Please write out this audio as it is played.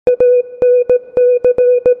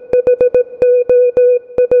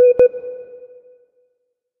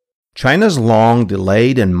China's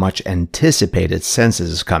long-delayed and much-anticipated census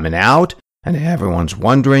is coming out, and everyone's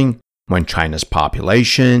wondering when China's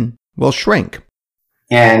population will shrink.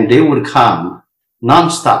 And they would come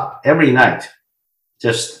non-stop every night,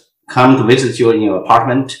 just come to visit you in your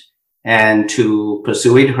apartment and to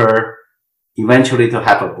persuade her eventually to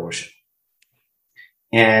have abortion.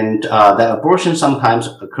 And the abortion sometimes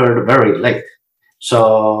occurred very late.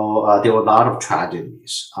 So there were a lot of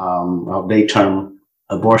tragedies of late-term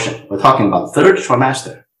abortion. We're talking about third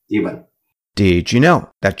trimester even. Did you know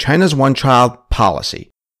that China's one-child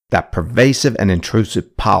policy, that pervasive and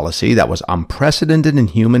intrusive policy that was unprecedented in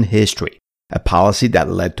human history, a policy that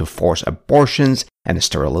led to forced abortions and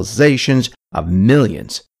sterilizations of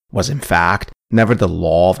millions, was in fact never the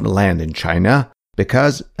law of the land in China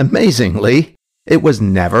because, amazingly, it was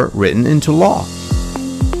never written into law.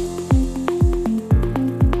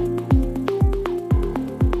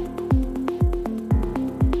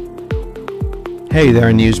 Hey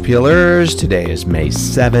there, News Peelers. Today is May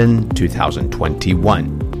 7,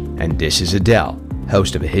 2021, and this is Adele,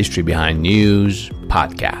 host of a History Behind News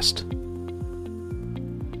podcast.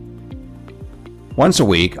 Once a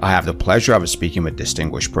week, I have the pleasure of speaking with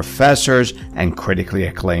distinguished professors and critically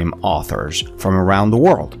acclaimed authors from around the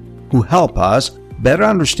world who help us better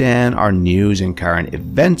understand our news and current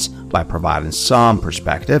events by providing some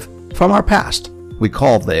perspective from our past. We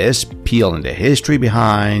call this Peeling the History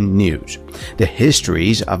Behind News, the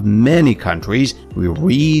histories of many countries we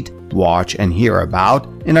read, watch, and hear about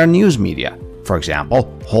in our news media. For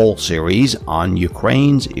example, whole series on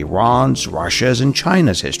Ukraine's, Iran's, Russia's, and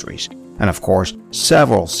China's histories. And of course,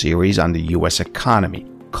 several series on the U.S. economy,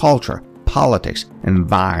 culture, politics,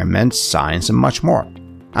 environment, science, and much more.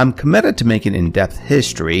 I'm committed to making in-depth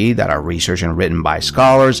history that are researched and written by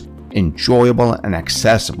scholars enjoyable and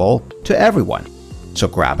accessible to everyone. So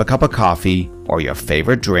grab a cup of coffee or your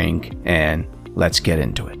favorite drink and let's get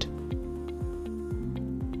into it.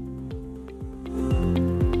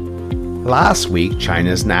 Last week,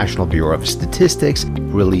 China's National Bureau of Statistics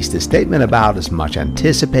released a statement about its much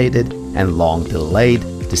anticipated and long delayed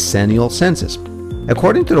decennial census.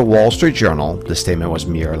 According to the Wall Street Journal, the statement was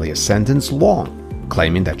merely a sentence long,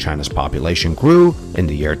 claiming that China's population grew in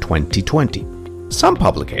the year 2020. Some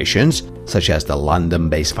publications, such as the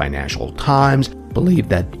London-based Financial Times, believe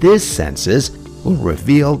that this census will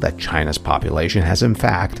reveal that China's population has in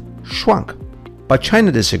fact shrunk. But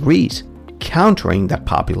China disagrees, countering that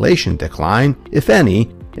population decline, if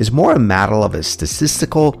any, is more a matter of a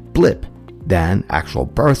statistical blip than actual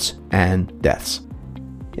births and deaths.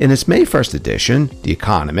 In its May 1st edition, The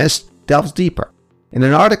Economist delves deeper. In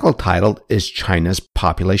an article titled, "Is China's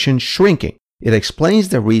Population Shrinking?" it explains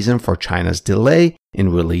the reason for China's delay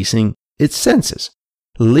in releasing its census.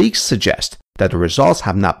 Leaks suggest that the results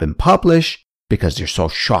have not been published because they're so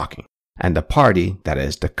shocking, and the party, that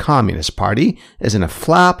is the Communist Party, is in a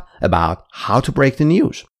flap about how to break the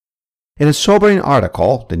news. In a sobering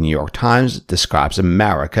article, the New York Times describes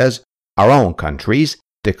America's, our own country's,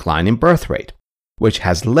 declining birth rate, which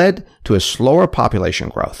has led to a slower population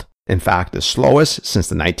growth, in fact the slowest since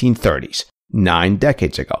the 1930s, 9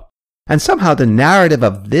 decades ago. And somehow the narrative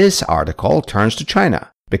of this article turns to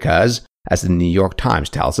China, because, as the New York Times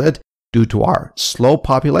tells it, due to our slow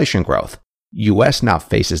population growth, U.S. now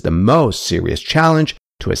faces the most serious challenge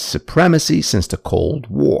to its supremacy since the Cold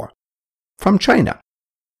War. From China.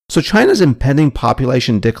 So China's impending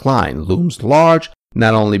population decline looms large,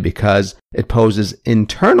 not only because it poses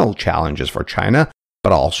internal challenges for China,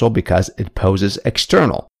 but also because it poses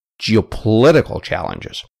external, geopolitical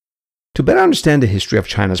challenges. To better understand the history of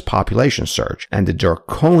China's population surge and the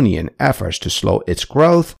draconian efforts to slow its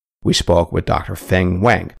growth, we spoke with Dr. Feng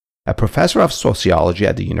Wang, a professor of sociology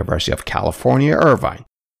at the University of California, Irvine.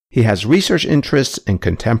 He has research interests in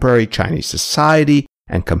contemporary Chinese society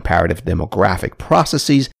and comparative demographic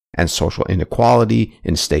processes and social inequality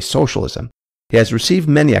in state socialism. He has received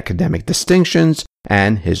many academic distinctions,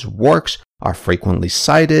 and his works are frequently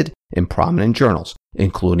cited in prominent journals,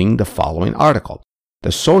 including the following article,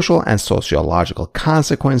 "The Social and Sociological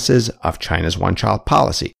Consequences of China's One-Child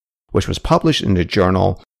Policy," which was published in the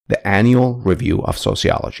journal The Annual Review of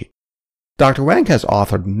Sociology. Dr. Wang has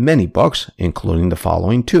authored many books, including the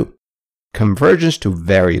following two, Convergence to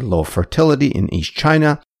Very Low Fertility in East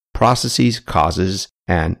China, Processes, Causes,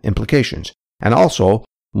 and Implications, and also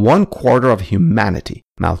 1/4 of Humanity,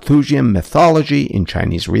 Malthusian Mythology in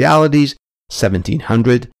Chinese Realities,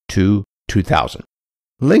 1700 to 2000.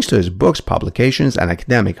 Links to his books, publications, and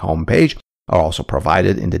academic homepage are also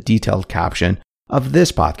provided in the detailed caption of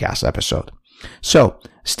this podcast episode. So,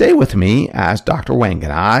 stay with me as Dr. Wang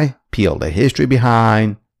and I peel the history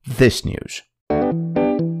behind this news.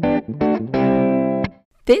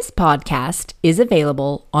 This podcast is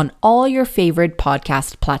available on all your favorite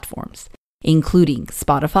podcast platforms, including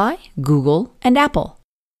Spotify, Google, and Apple.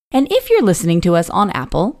 And if you're listening to us on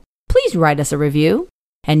Apple, please write us a review.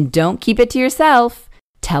 And don't keep it to yourself.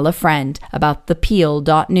 Tell a friend about the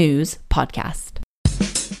Peel.News podcast.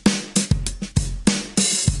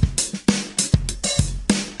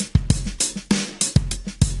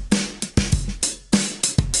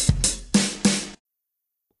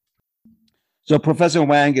 So, Professor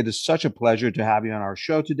Wang, it is such a pleasure to have you on our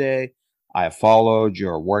show today. I have followed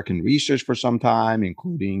your work and research for some time,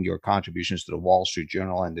 including your contributions to the Wall Street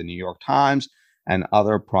Journal and the New York Times and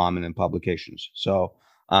other prominent publications. So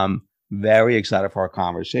I'm very excited for our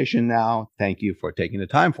conversation now. Thank you for taking the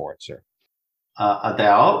time for it, sir.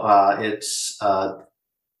 Adele, it's a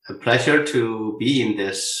pleasure to be in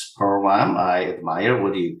this program. I admire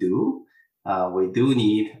what you do. We do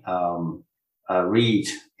need read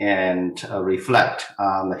and reflect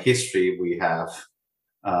on the history we have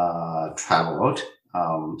traveled.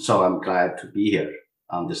 So I'm glad to be here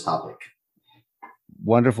on this topic.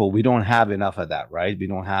 Wonderful. We don't have enough of that, right? We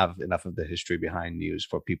don't have enough of the history behind news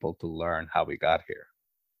for people to learn how we got here.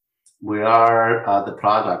 We are the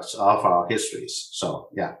products of our histories. So,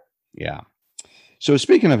 yeah. Yeah. So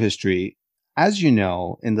speaking of history, as you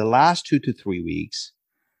know, in the last 2 to 3 weeks,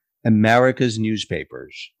 America's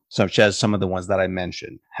newspapers, such as some of the ones that I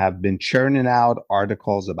mentioned, have been churning out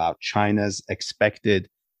articles about China's expected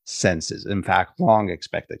census, in fact, long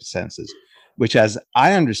expected census, which, as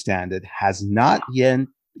I understand it, has not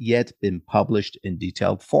yet been published in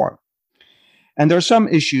detailed form. And there are some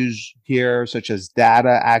issues here, such as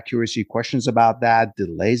data accuracy, questions about that,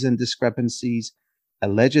 delays and discrepancies,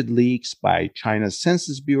 alleged leaks by China's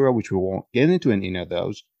Census Bureau, which we won't get into in any of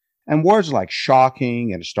those, and words like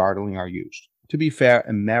shocking and startling are used. To be fair,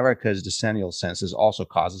 America's decennial census also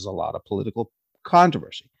causes a lot of political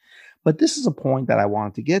controversy. But this is a point that I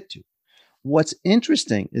wanted to get to. What's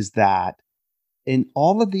interesting is that in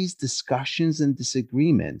all of these discussions and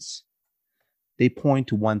disagreements, they point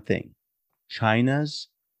to one thing: China's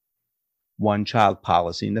one-child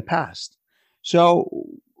policy in the past. So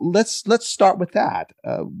let's start with that.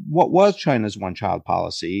 What was China's one-child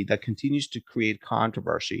policy that continues to create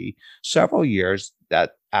controversy several years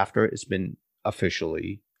that after it's been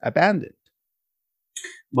officially abandoned?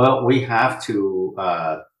 Well, we have to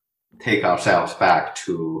take ourselves back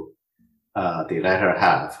to the latter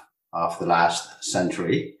half of the last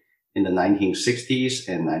century in the 1960s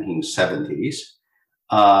and 1970s.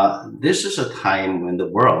 This is a time when the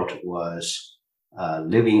world was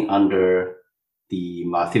living under the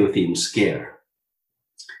Malthusian scare.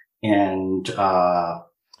 And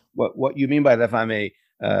what you mean by that,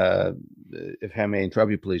 if I may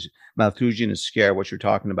interrupt you, please, Malthusian scare, what you're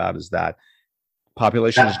talking about is that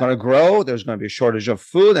population is going to grow, there's going to be a shortage of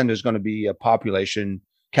food, and there's going to be a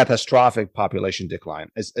catastrophic population decline.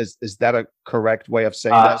 Is that a correct way of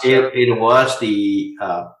saying that? It was the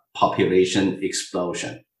population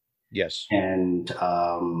explosion. Yes. And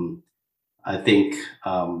I think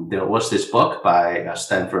there was this book by a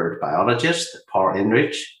Stanford biologist, Paul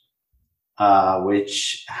Enrich,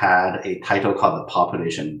 which had a title called The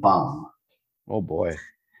Population Bomb. Oh boy.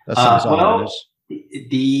 That sounds ominous.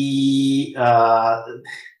 The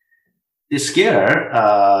scare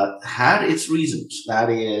had its reasons. That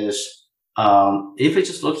is, if it's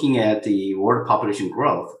just looking at the world population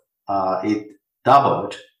growth, it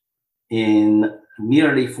doubled in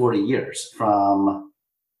nearly 40 years, from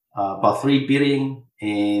about 3 billion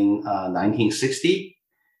in 1960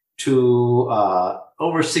 to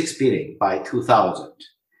over 6 billion by 2000.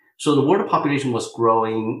 So the world population was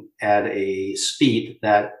growing at a speed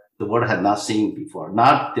that the world had not seen before,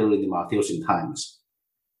 not during the Malthusian times.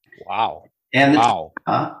 Wow. And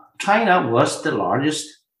China was the largest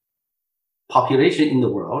population in the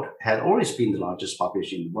world, had always been the largest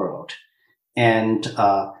population in the world. And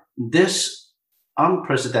this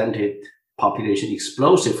unprecedented population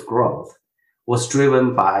explosive growth was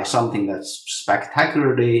driven by something that's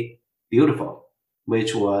spectacularly beautiful,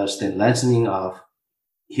 which was the lengthening of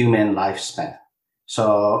human lifespan.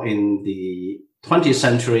 So in the 20th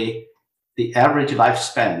century, the average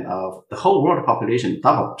lifespan of the whole world population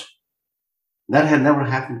doubled. That had never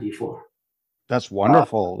happened before. That's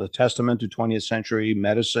wonderful. The testament to 20th century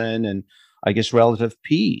medicine and, I guess, relative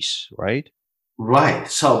peace, right? Right.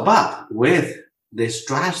 So, but with this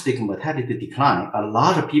drastic mortality decline, a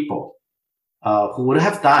lot of people who would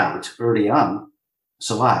have died early on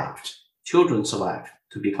survived. Children survived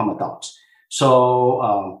to become adults.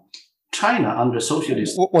 So China under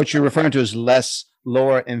socialist... What you're referring to is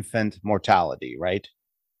lower infant mortality, right?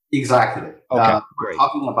 Exactly. Okay, We're great.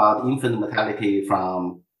 talking about infant mortality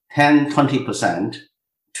from 10, 20%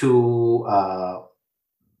 to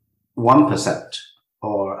 1%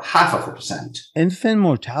 or half of a percent. Infant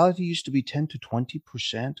mortality used to be 10 to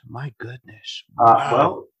 20%. My goodness. Wow.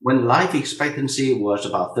 Well, when life expectancy was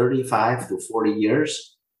about 35 to 40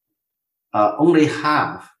 years, only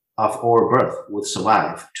half of all birth would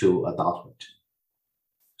survive to adulthood.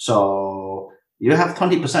 So you have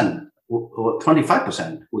 20% or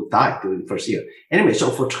 25% would die during the first year. Anyway, so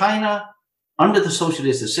for China, under the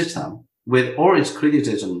socialist system, with all its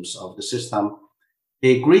criticisms of the system,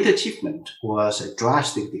 a great achievement was a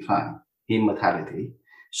drastic decline in mortality.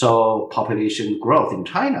 So population growth in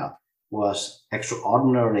China was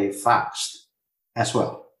extraordinarily fast as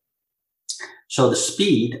well. So the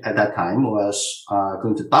speed at that time was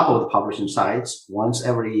going to double the population size once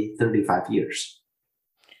every 35 years.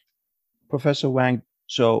 Professor Wang,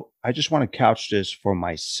 so I just want to couch this for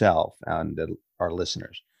myself and our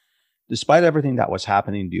listeners. Despite everything that was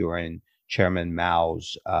happening during Chairman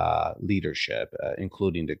Mao's leadership,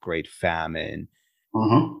 including the Great Famine,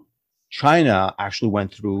 China actually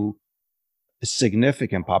went through a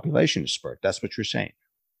significant population spurt. That's what you're saying.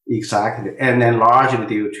 Exactly. And then largely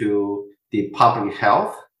due to the public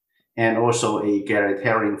health and also a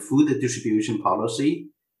egalitarian food distribution policy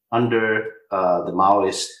under the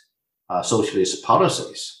Maoist socialist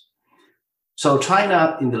policies. So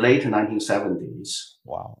China in the late 1970s,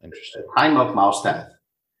 wow, interesting, at the time of Mao's death,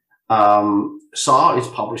 saw its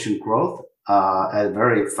population growth at a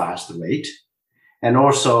very fast rate, and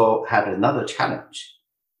also had another challenge.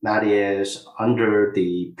 That is, under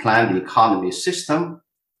the planned economy system,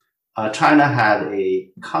 China had a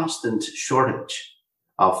constant shortage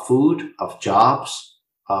of food, of jobs,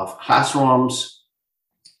 of classrooms.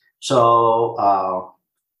 So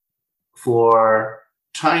for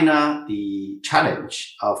China, the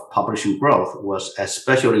challenge of population growth was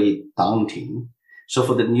especially daunting. So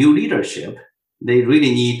for the new leadership, they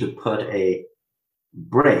really need to put a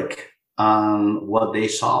brake on what they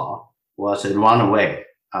saw was a runaway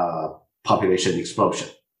population explosion.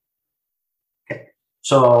 Okay.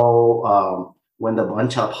 So when the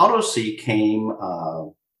one-child policy came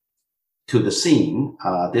to the scene,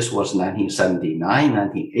 this was 1979,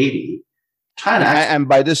 1980, China... And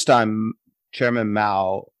by this time, Chairman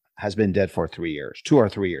Mao has been dead for 3 years, 2 or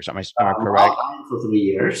 3 years. Am I correct? For 3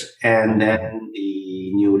 years. And then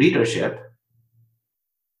the new leadership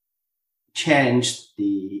changed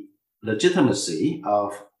the legitimacy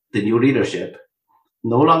of the new leadership,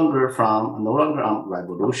 no longer on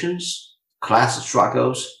revolutions, class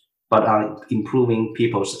struggles, but on improving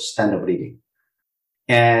people's standard of living.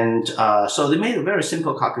 And so they made a very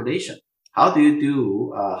simple calculation. How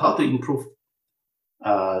to improve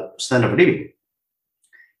standard of living?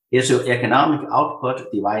 Is your economic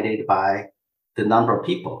output divided by the number of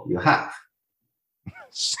people you have.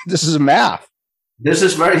 This is math. This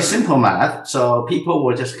is very simple math. So people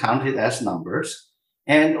were just counted as numbers.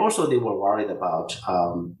 And also they were worried about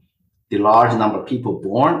the large number of people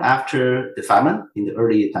born after the famine in the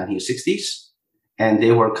early 1960s. And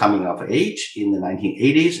they were coming of age in the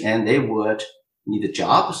 1980s, and they would need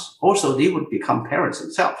jobs. Also, they would become parents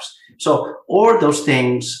themselves. So all those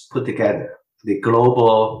things put together, the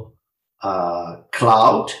global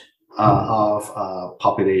cloud of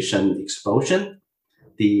population explosion,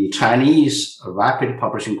 the Chinese rapid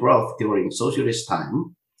population growth during socialist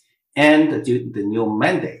time, and the new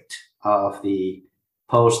mandate of the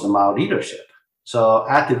post-Mao leadership. So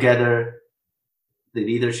add together, the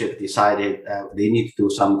leadership decided they need to do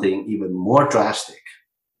something even more drastic.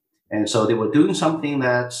 And so they were doing something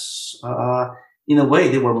that's, in a way,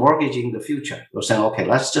 they were mortgaging the future. They were saying, okay,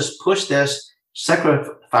 let's just push this,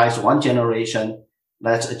 sacrifice one generation,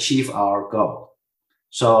 let's achieve our goal.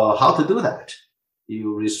 So how to do that?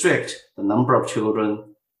 You restrict the number of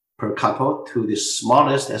children per couple to the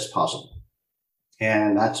smallest as possible.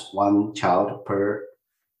 And that's one child per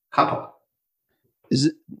couple.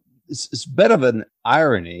 It's a bit of an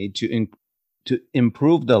irony to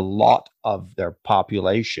improve the lot of their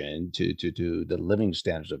population to the living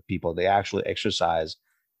standards of people. They actually exercise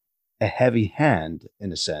a heavy hand,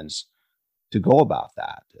 in a sense, to go about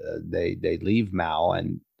that. They leave Mao,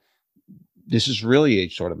 and this is really a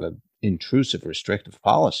sort of an intrusive, restrictive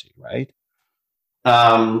policy, right?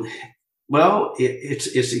 Well,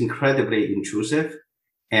 it's incredibly intrusive,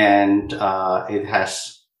 and it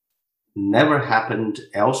has never happened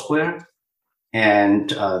elsewhere,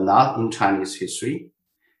 and not in Chinese history,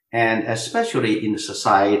 and especially in a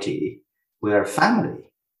society where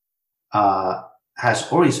family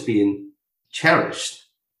has always been cherished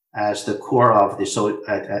as the core of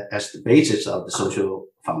as the basis of the social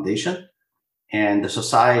foundation. And the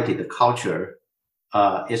society, the culture,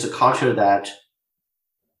 is a culture that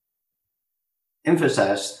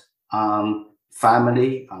emphasized on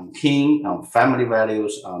family, on kin, on family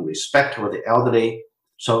values, on respect for the elderly.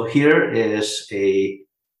 So here is a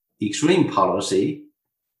extreme policy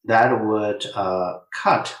that would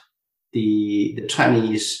cut the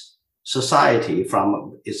Chinese society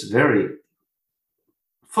from its very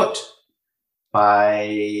foot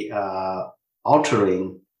by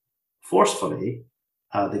altering forcefully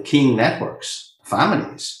the kin networks,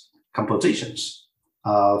 families, compositions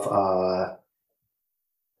of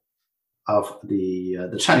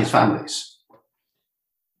the Chinese families.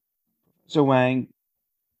 So Wang,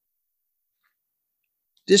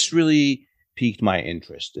 this really piqued my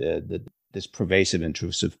interest, this pervasive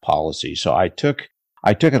intrusive policy. So I took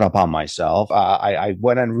it upon myself. I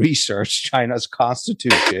went and researched China's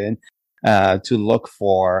constitution to look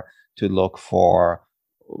for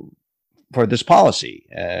this policy.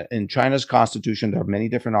 In China's constitution, there are many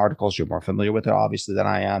different articles. You're more familiar with it, obviously, than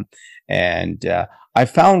I am. And I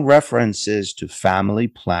found references to family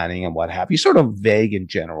planning and what have you, sort of vague in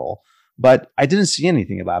general, but I didn't see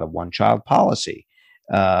anything about a one-child policy.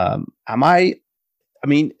 A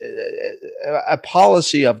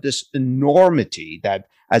policy of this enormity that,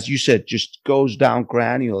 as you said, just goes down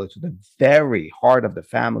granular to the very heart of the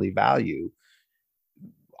family value.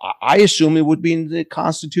 I assume it would be in the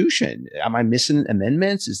Constitution. Am I missing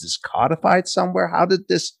amendments? Is this codified somewhere? How did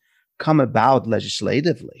this come about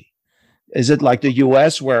legislatively? Is it like the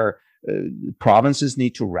U.S. where provinces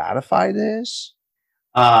need to ratify this?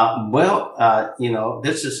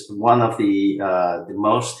 This is one of the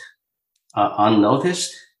most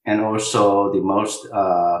unnoticed and also the most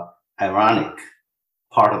ironic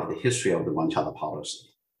part of the history of the one-child policy,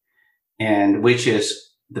 and which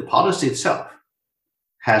is the policy itself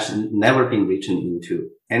has never been written into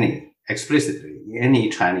explicitly any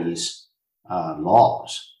Chinese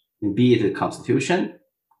laws, be it the constitution,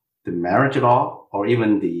 the marriage law, or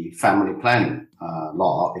even the family planning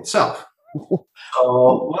law itself.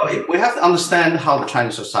 So, we have to understand how the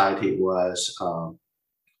Chinese society was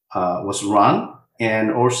run,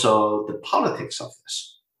 and also the politics of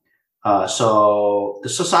this. So the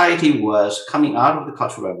society was coming out of the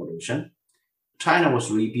Cultural Revolution. China was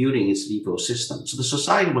rebuilding its legal system. So the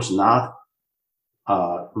society was not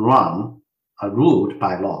ruled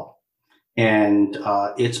by law. And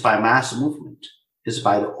it's by mass movement. It's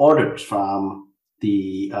by the orders from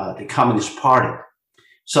the Communist Party.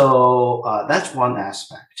 So that's one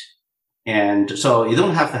aspect. And so you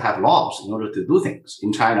don't have to have laws in order to do things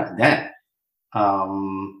in China then.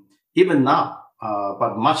 Even now,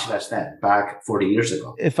 but much less then, back 40 years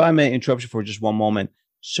ago. If I may interrupt you for just one moment.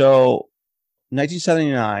 So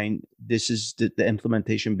 1979, this is the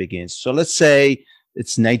implementation begins. So let's say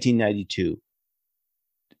it's 1992.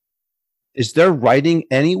 Is there writing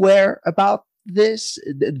anywhere about this?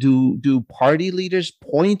 Do party leaders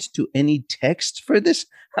point to any text for this?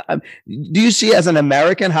 Do you see as an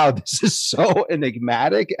American how this is so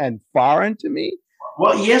enigmatic and foreign to me?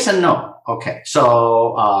 Well, yes and no. Okay.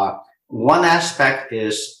 So one aspect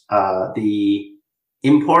is the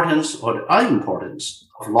importance or the unimportance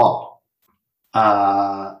of law.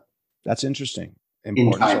 That's interesting.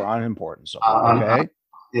 Importance or unimportance. Okay.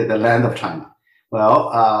 The land of China.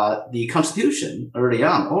 Well, the Constitution early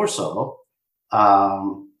on also,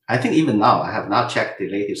 I think even now, I have not checked the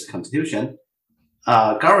latest Constitution,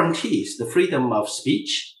 guarantees the freedom of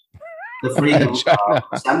speech, the freedom of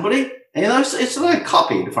assembly. And, it's like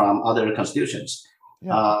copied from other constitutions.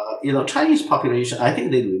 Yeah. Chinese population, I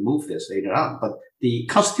think they removed this later on, but the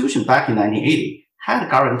Constitution back in 1980 had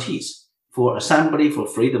guarantees for assembly, for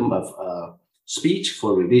freedom of speech,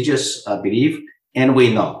 for religious belief. And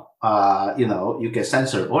we know, you get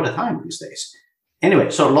censored all the time these days. Anyway,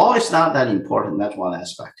 so law is not that important. That's one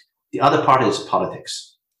aspect. The other part is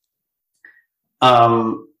politics.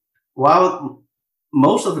 While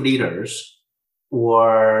most of the leaders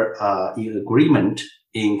were in agreement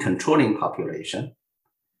in controlling population,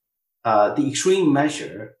 the extreme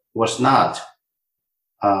measure was not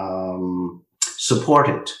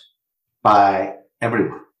supported by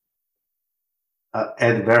everyone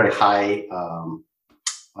at very high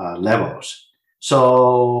levels.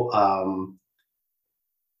 So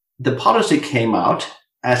the policy came out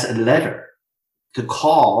as a letter to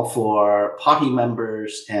call for party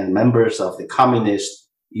members and members of the communist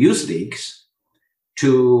youth leagues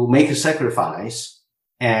to make a sacrifice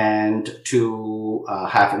and to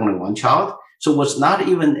have only one child. So it was not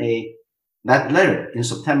even that letter in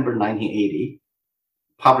September 1980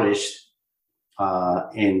 published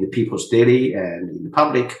in the People's Daily and in the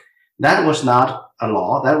public That was not a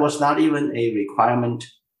law. That was not even a requirement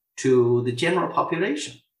to the general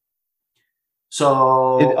population.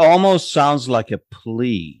 So it almost sounds like a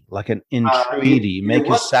plea, like an entreaty, make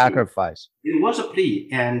a sacrifice. It was a plea.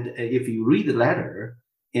 And if you read the letter,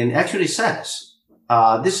 it actually says,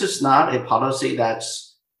 this is not a policy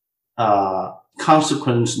that's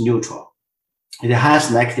consequence neutral. It has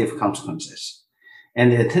negative consequences.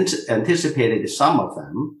 And it anticipated some of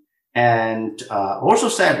them. And also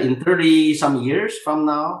said in 30 some years from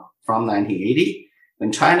now, from 1980,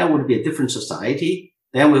 when China would be a different society,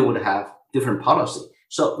 then we would have different policy.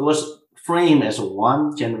 So it was framed as a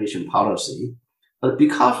one generation policy, but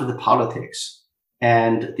because of the politics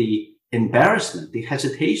and the embarrassment, the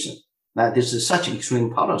hesitation that this is such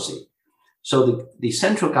extreme policy, so the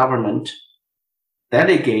central government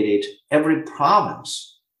delegated every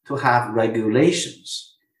province to have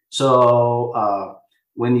regulations. So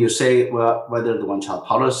when you say, well, whether the one-child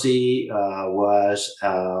policy was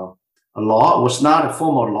a law, it was not a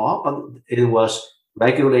formal law, but it was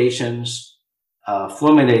regulations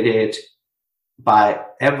formulated by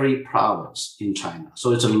every province in China.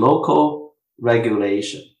 So it's a local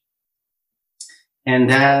regulation. And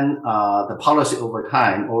then the policy over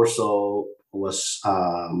time also was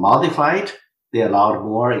modified. They allowed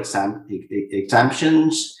more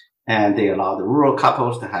exemptions, and they allowed the rural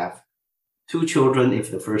couples to have 2 children if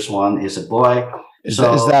the first one is a boy. Is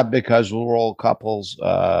that because rural couples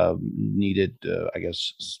needed, I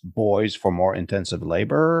guess, boys for more intensive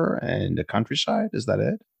labor in the countryside? Is that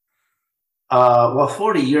it? Well,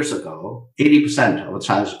 40 years ago, 80% of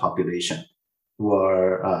China's population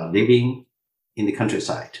were living in the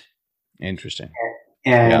countryside. Interesting.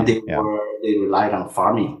 And they relied on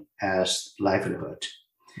farming as livelihood.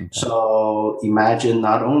 Okay. So imagine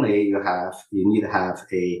not only you need to have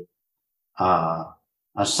a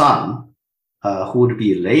son who would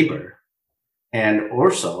be labor, and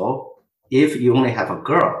also if you only have a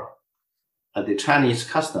girl, the Chinese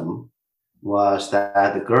custom was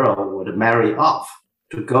that the girl would marry off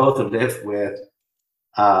to go to live with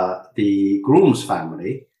the groom's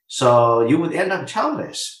family. So you would end up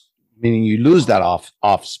childless. Meaning you lose that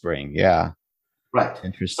offspring. Yeah. Right.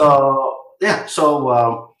 Interesting. So yeah.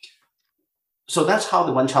 So that's how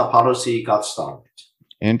the one-child policy got started.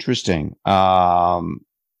 Interesting.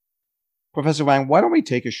 Professor Wang, why don't we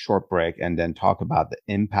take a short break and then talk about the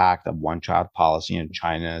impact of one-child policy in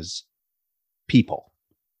China's people?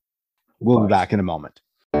 We'll be back in a moment.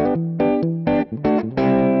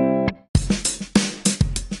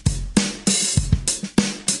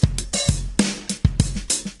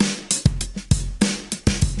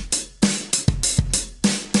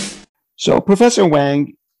 So, Professor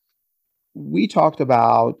Wang, we talked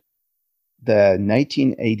about the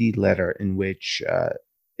 1980 letter in which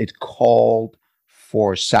it called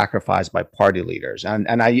for sacrifice by party leaders.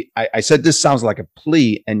 And I said, this sounds like a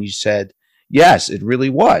plea. And you said, yes, it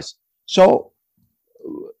really was. So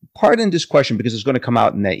pardon this question because it's going to come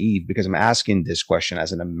out naive because I'm asking this question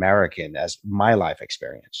as an American, as my life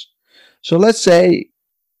experience. So let's say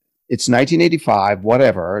it's 1985,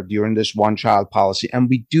 whatever, during this one-child policy, and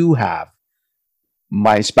we do have,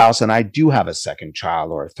 my spouse and I do have a second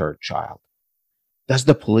child or a third child. Does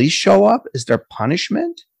the police show up? Is there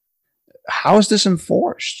punishment? How is this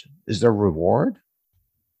enforced? Is there reward?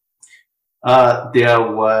 There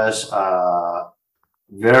was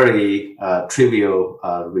very trivial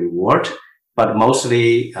reward, but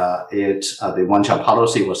mostly the one-child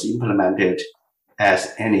policy was implemented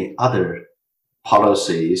as any other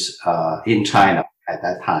policies in China at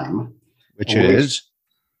that time, which is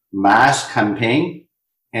mass campaign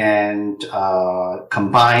and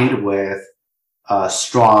combined with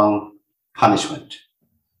strong punishment.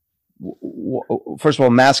 First of all,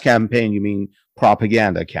 mass campaign, you mean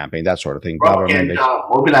propaganda campaign, that sort of thing? Propaganda,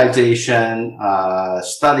 mobilization,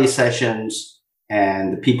 study sessions,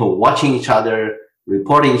 and people watching each other,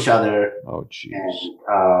 reporting each other. Oh, geez.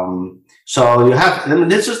 And so you have,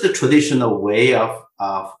 this is the traditional way of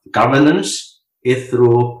governance, is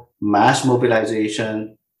through mass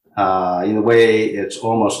mobilization. In a way, it's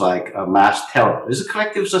almost like a mass terror. It's a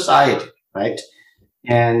collective society, right?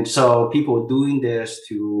 And so people doing this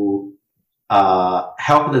to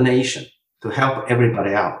help the nation, to help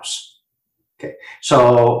everybody else. Okay.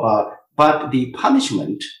 So, but the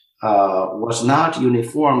punishment was not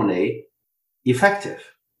uniformly effective.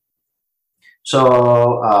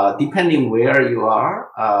 So, depending where you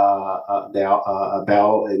are,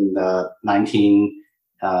 about in the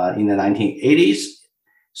 1980s.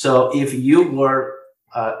 So, if you were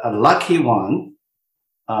a lucky one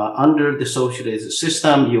under the socialist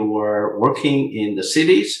system, you were working in the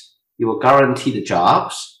cities, you were guaranteed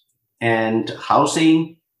jobs, and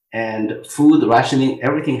housing and food rationing,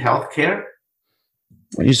 everything, healthcare.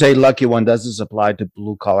 When you say lucky one, does this apply to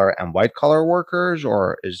blue collar and white collar workers,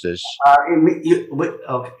 or is this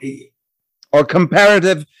or compared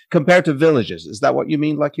to villages? Is that what you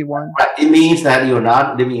mean, lucky one? Right. It means that you're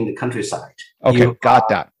not living in the countryside. Okay, you got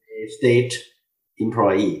that. A state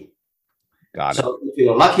employee. Got it. So if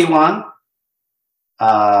you're a lucky one,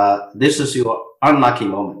 this is your unlucky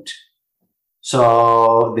moment.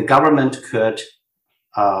 So the government could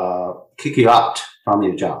kick you out from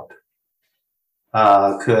your job,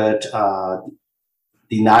 could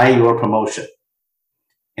deny your promotion,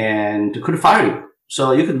 and could fire you.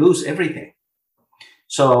 So you could lose everything.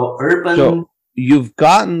 So you've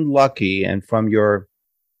gotten lucky, and from your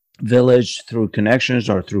village through connections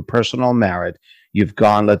or through personal merit, you've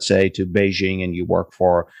gone, let's say, to Beijing, and you work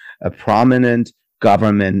for a prominent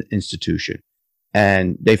government institution,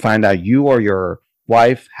 and they find out you or your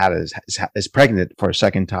wife is pregnant for a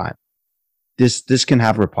second time. This can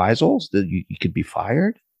have reprisals. That you could be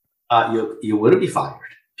fired. You will be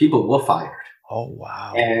fired. People were fired. Oh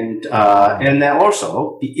wow! And then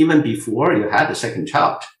also, even before you had the second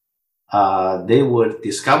child, they would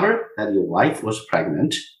discover that your wife was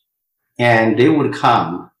pregnant, and they would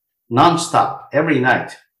come nonstop every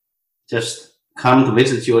night, just come to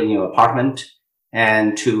visit you in your apartment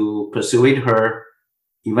and to persuade her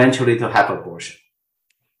eventually to have abortion.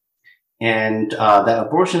 And the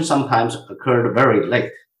abortion sometimes occurred very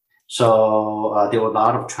late. So there were a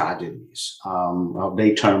lot of tragedies of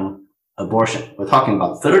late-term abortion. We're talking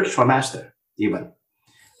about third trimester even.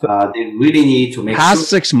 They really need to make past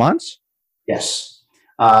 6 months? Yes.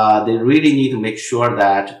 They really need to make sure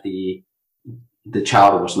that the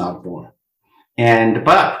child was not born.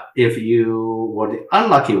 But if you were the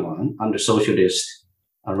unlucky one under socialist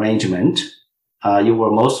arrangement, you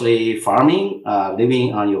were mostly farming,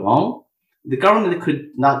 living on your own, the government could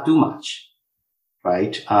not do much,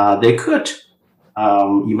 right? They could.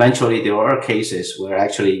 Eventually, there were cases where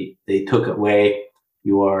actually they took away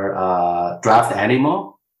your draft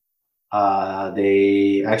animal.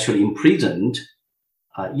 They actually imprisoned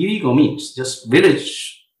illegal means, just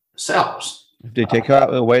village cells. If they take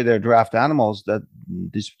away their draft animals, that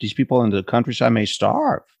these people in the countryside may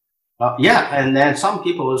starve. Yeah, and then some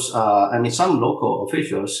some local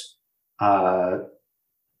officials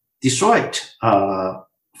destroyed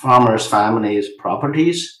farmers' families'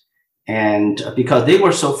 properties, and because they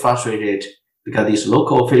were so frustrated, because these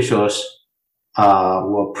local officials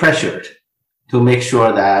were pressured to make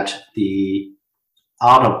sure that the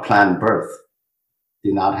out-of-plan birth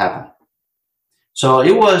did not happen. So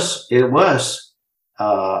there was a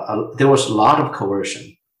lot of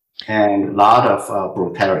coercion and a lot of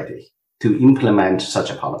brutality to implement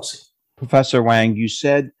such a policy. Professor Wang, you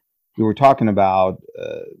said you were talking about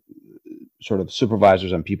sort of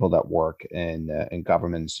supervisors and people that work in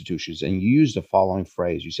government institutions, and you used the following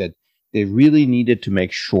phrase. You said they really needed to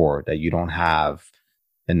make sure that you don't have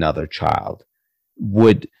another child.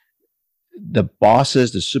 Would the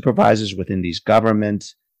bosses, the supervisors within these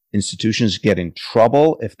government institutions get in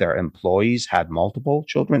trouble if their employees had multiple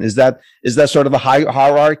children? Is that sort of a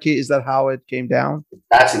hierarchy? Is that how it came down?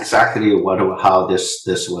 That's exactly how this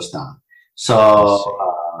was done.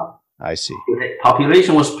 So I see.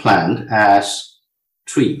 Population was planned as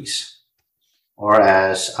trees or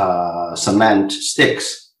as cement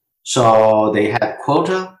sticks. So they had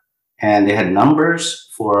quota and they had numbers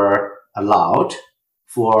for allowed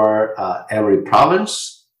for every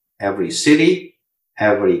province, every city,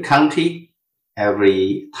 every county,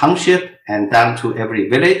 every township, and down to every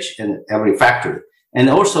village and every factory. And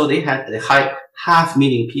also they had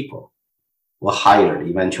 500,000 people were hired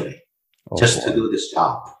eventually to do this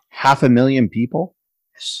job. 500,000 people?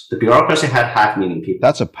 Yes. The bureaucracy had 500,000 people.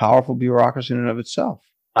 That's a powerful bureaucracy in and of itself.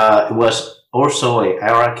 It was also a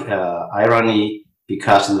irony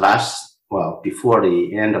because before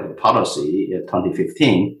the end of the policy in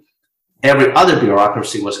 2015, every other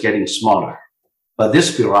bureaucracy was getting smaller. But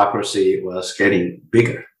this bureaucracy was getting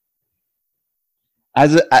bigger.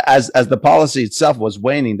 As the policy itself was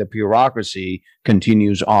waning, the bureaucracy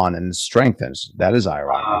continues on and strengthens. That is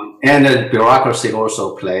ironic. And the bureaucracy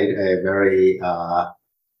also played a very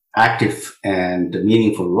active and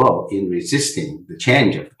meaningful role in resisting the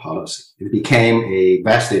change of the policy. It became a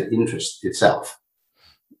vested interest itself.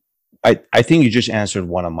 I think you just answered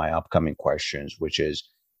one of my upcoming questions, which is,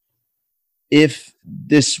 if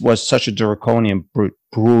this was such a draconian,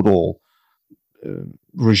 brutal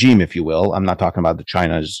regime, if you will, I'm not talking about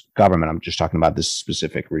China's government, I'm just talking about this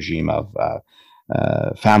specific regime of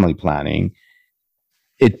family planning.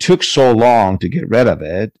 It took so long to get rid of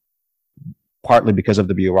it. partly because of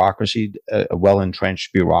the bureaucracy, a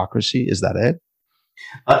well-entrenched bureaucracy. Is that it?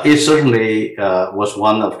 It certainly was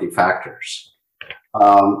one of the factors.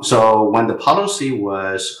 So when the policy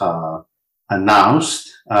was announced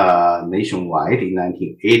nationwide in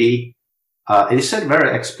 1980, it said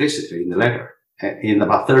very explicitly in the letter, in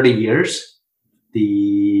about 30 years,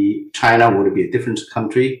 China would be a different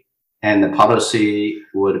country and the policy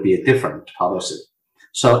would be a different policy.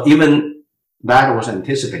 So even that was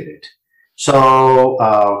anticipated. So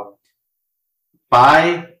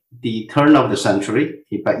by the turn of the century,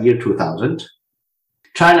 by year 2000,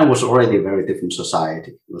 China was already a very different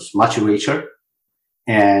society. It was much richer,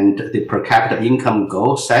 and the per capita income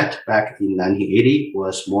goal set back in 1980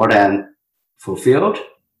 was more than fulfilled.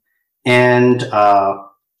 And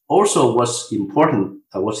also what's important,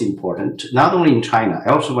 not only in China,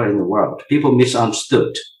 elsewhere in the world, people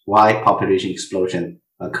misunderstood why population explosion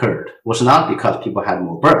occurred. It was not because people had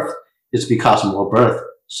more birth. It's because more birth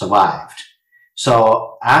survived.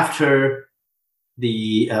 So after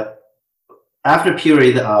a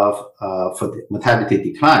period of for the mortality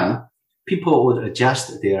decline, people would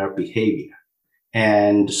adjust their behavior.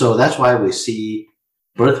 And so that's why we see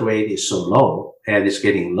birth rate is so low and it's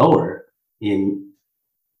getting lower in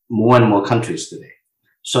more and more countries today.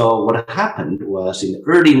 So what happened was in the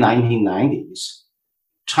early 1990s,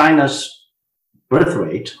 China's birth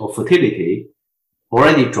rate or fertility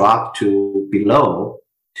already dropped to below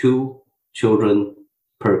 2 children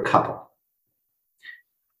per couple.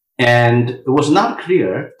 And it was not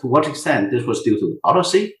clear to what extent this was due to the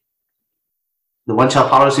policy. The one-child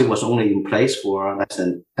policy was only in place for less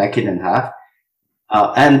than a decade and a half.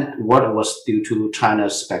 And what was due to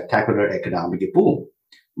China's spectacular economic boom,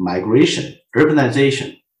 migration,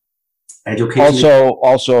 urbanization, education.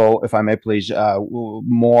 Also, if I may please,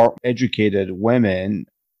 more educated women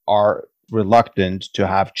are reluctant to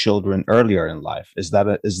have children earlier in life. Is that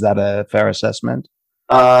a fair assessment?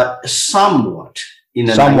 Somewhat.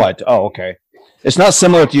 Somewhat. Oh, okay. It's not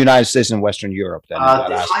similar to the United States and Western Europe then.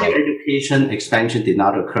 The higher education expansion did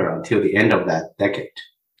not occur until the end of that decade.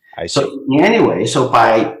 I see. So anyway, so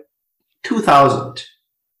by 2000,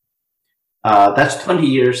 that's 20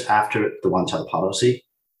 years after the one-child policy,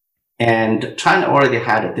 and China already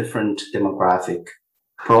had a different demographic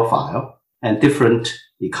profile and different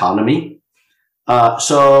economy.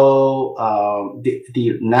 So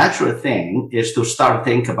the natural thing is to start to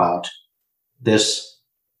think about this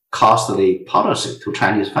costly policy to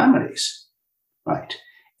Chinese families, right?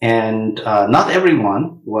 And not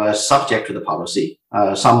everyone was subject to the policy.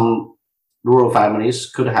 Some rural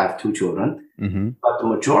families could have 2 children, but the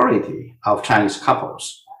majority of Chinese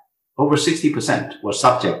couples, over 60%, were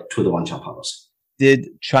subject to the one-child policy.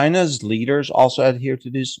 Did China's leaders also adhere to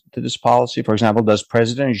this policy? For example, does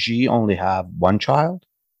President Xi only have 1 child?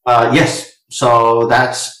 Yes. So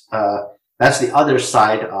that's the other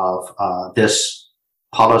side of this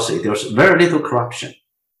policy. There's very little corruption.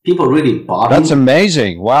 People really bought into it. That's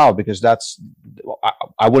amazing. Wow, because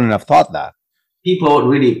I wouldn't have thought that. People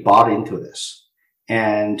really bought into this.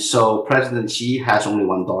 And so President Xi has only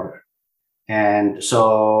 1 daughter. And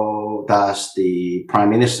so does the prime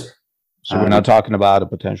minister. So we're not talking about a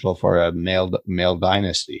potential for a male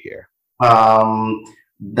dynasty here.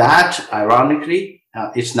 That, ironically,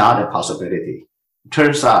 is not a possibility. It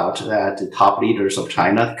turns out that the top leaders of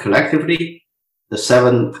China collectively, the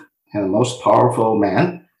 7 most powerful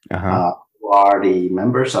men, who are the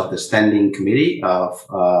members of the standing committee of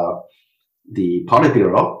the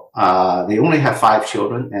Politburo, they only have 5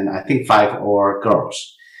 children, and I think 5 are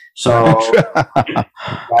girls. So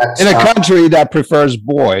in a country that prefers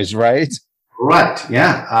boys, right? Right.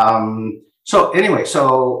 Yeah. So anyway,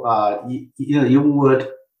 you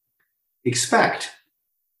would expect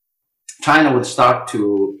China would start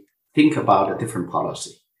to think about a different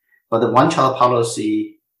policy, but the one-child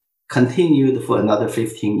policy continued for another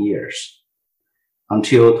 15 years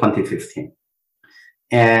until 2015.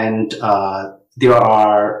 And there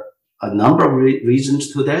are a number of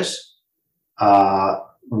reasons to this.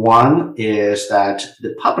 One is that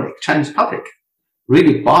the Chinese public,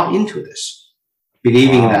 really bought into this,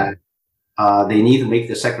 believing that they need to make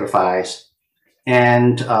the sacrifice.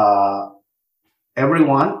 And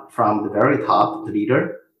everyone from the very top, the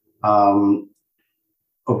leader,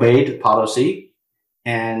 obeyed the policy.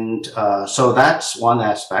 And so that's one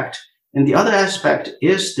aspect. And the other aspect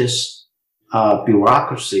is this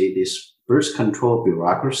bureaucracy, this birth control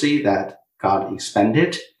bureaucracy that got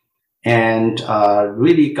expanded and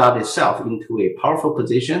really got itself into a powerful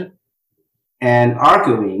position, and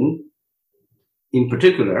arguing in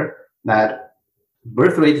particular that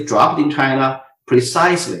birth rate dropped in China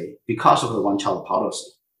precisely because of the one-child policy.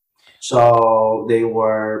 So they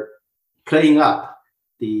were playing up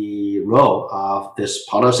the role of this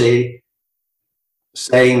policy,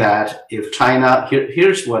 saying that if China,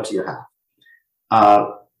 here's what you have.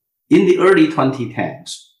 In the early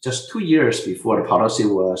 2010s, just 2 years before the policy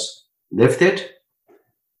was lifted,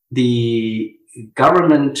 the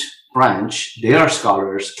government branch, their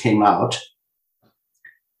scholars came out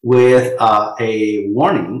with a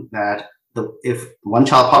warning that if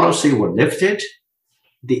one-child policy were lifted,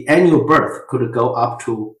 the annual birth could go up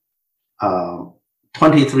to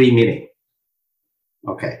 23 million.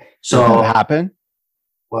 Okay, so did that happen?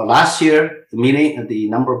 Well, last year, the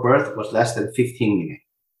number of birth was less than 15 million.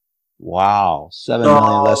 Wow, 7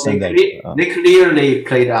 million less than they clearly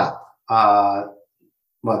played up.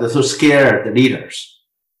 Well, this will scare the leaders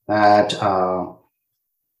that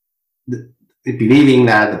believing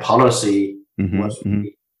that the policy was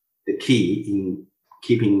the key in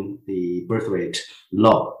keeping the birth rate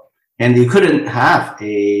low, and you couldn't have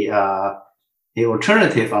a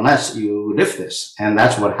alternative unless you lift this, and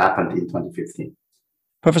that's what happened in 2015.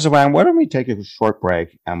 Professor Wang, why don't we take a short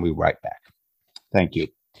break and we'll be right back. Thank you.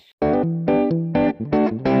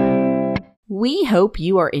 We hope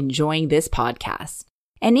you are enjoying this podcast.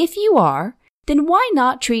 And if you are, then why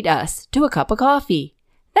not treat us to a cup of coffee?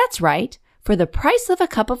 That's right. For the price of a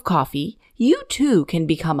cup of coffee, you too can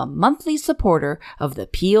become a monthly supporter of the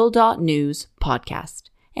Peel.News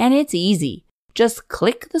podcast. And it's easy. Just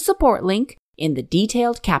click the support link in the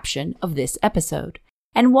detailed caption of this episode.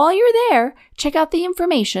 And while you're there, check out the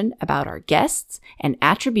information about our guests and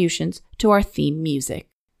attributions to our theme music.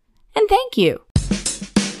 And thank you.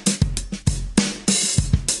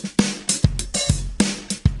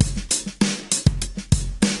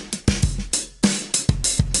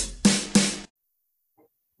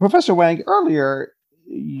 Professor Wang, earlier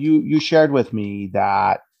you shared with me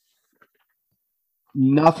that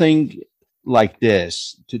nothing like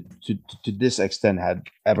this to this extent had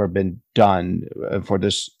ever been done for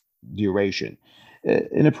this duration.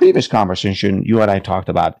 In a previous conversation, you and I talked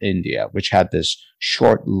about India, which had this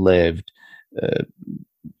short-lived,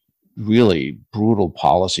 really brutal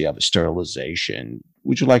policy of sterilization.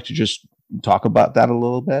 Would you like to just talk about that a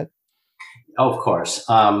little bit? Of course.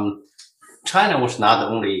 China was not the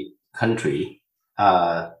only country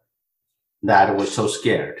that was so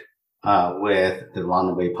scared with the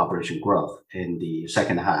runaway population growth in the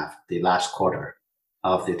second half, the last quarter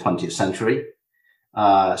of the 20th century.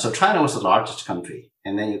 So China was the largest country.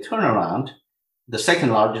 And then you turn around, the second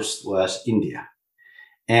largest was India.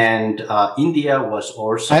 And India was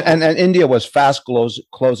also... And India was fast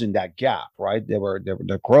closing that gap, right?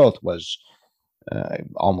 Their growth was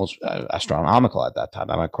almost astronomical at that time.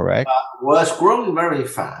 Am I correct? Was growing very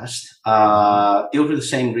fast due to the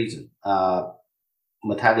same reason.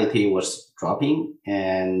 Mortality was dropping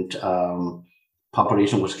and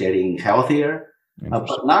population was getting healthier,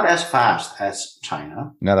 but not as fast as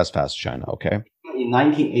China. Not as fast as China, okay. In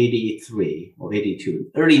 1983 or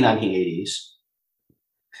 82, early 1980s,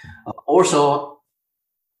 also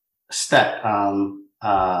stepped on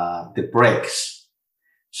the brakes.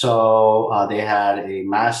 So they had a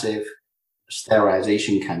massive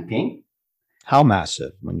sterilization campaign. How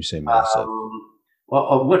massive when you say massive?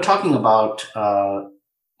 Well, we're talking about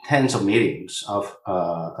tens of millions of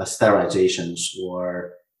sterilizations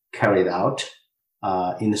were carried out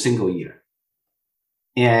in a single year.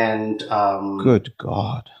 And good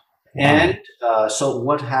God. Wow. And so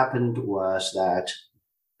what happened was that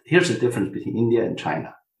here's the difference between India and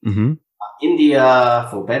China. Mm-hmm. India,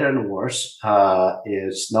 for better and worse,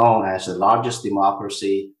 is known as the largest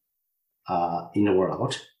democracy in the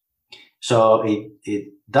world. So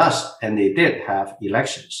it does, and they did have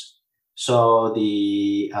elections. So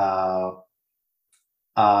the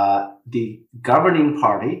governing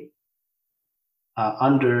party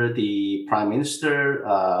under the Prime Minister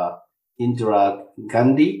Indira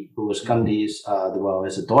Gandhi, who was Gandhi's is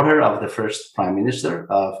the daughter of the first Prime Minister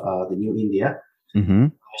of the new India. Mm-hmm.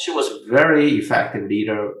 She was a very effective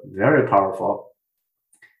leader, very powerful,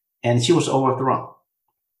 and she was overthrown.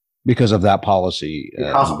 Because of that policy.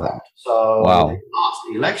 Because of that. So wow. They lost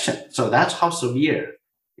the election. So that's how severe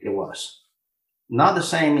it was. Not the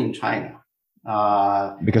same in China.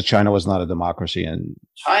 Because China was not a democracy. And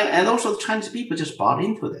also the Chinese people just bought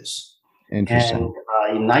into this. Interesting.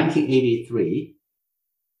 And in 1983,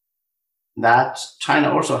 that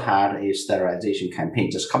China also had a sterilization campaign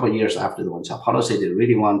just a couple of years after the one-child policy. They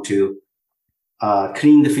really want to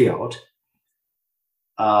clean the field.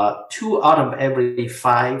 2 out of every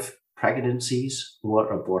 5 pregnancies were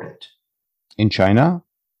aborted. In China?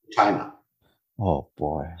 China. Oh,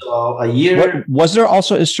 boy. So a year... Was there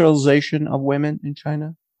also a sterilization of women in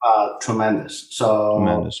China? Tremendous. So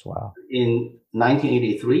Tremendous. Wow. in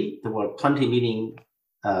 1983, there were 20 million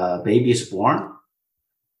babies born,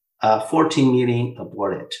 14 million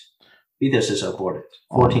aborted, fetuses aborted.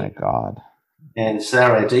 14. Oh my God. And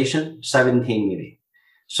sterilization, 17 million.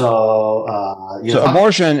 So, so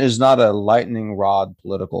abortion is not a lightning rod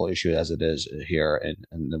political issue as it is here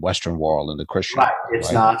in the Western world and the Christian right. world,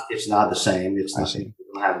 It's not. It's not the same. It's not. See. We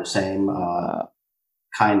don't have the same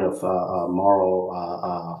kind of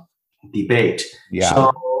moral debate. Yeah.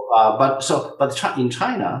 So, but in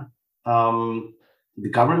China, the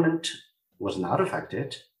government was not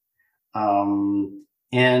affected, and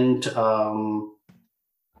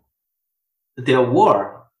there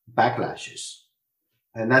were backlashes.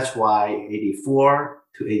 And that's why 84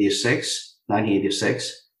 to 86,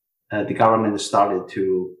 1986, the government started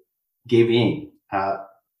to give in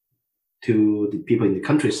to the people in the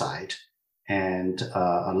countryside and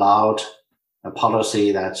allowed a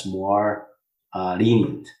policy that's more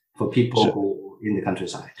lenient for people who in the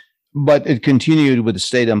countryside. But it continued with the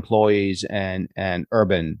state employees and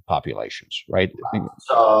urban populations, right?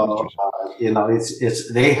 So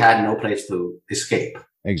it's they had no place to escape.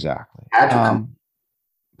 Exactly. Had to come.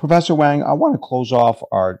 Professor Wang, I want to close off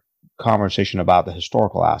our conversation about the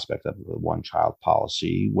historical aspect of the one-child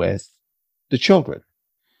policy with the children.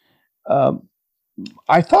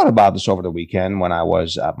 I thought about this over the weekend when I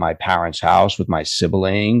was at my parents' house with my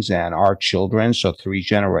siblings and our children, so 3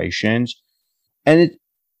 generations. And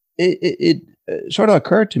it sort of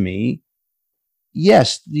occurred to me,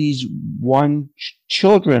 yes, these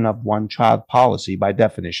children of one-child policy, by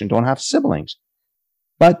definition, don't have siblings.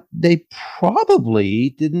 But they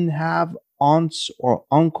probably didn't have aunts or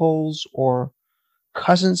uncles or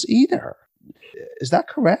cousins either. Is that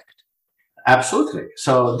correct? Absolutely.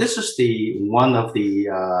 So this is one of the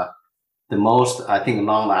most, I think,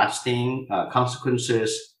 long-lasting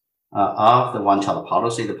consequences of the one-child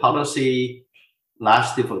policy. The policy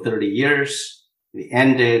lasted for 30 years. It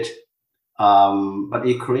ended, but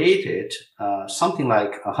it created something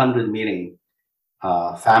like 100 million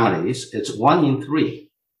families. It's 1 in 3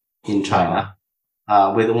 in China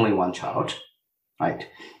with only one child, right?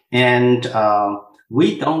 And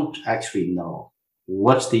we don't actually know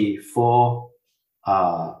what's the full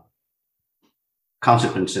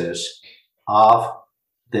consequences of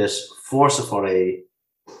this forcefully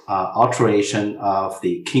alteration of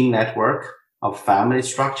the kin network, of family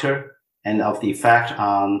structure, and of the effect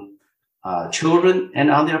on children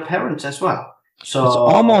and on their parents as well. So it's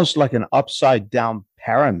almost like an upside down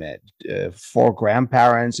pyramid, 4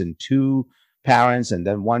 grandparents and 2 parents and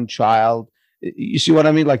then 1 child. You see what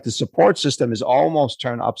I mean? Like the support system is almost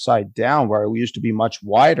turned upside down, where it used to be much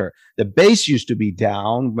wider. The base used to be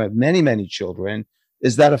down with many, many children.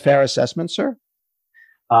 Is that a fair assessment, sir?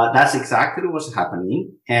 That's exactly what's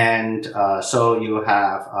happening. And so you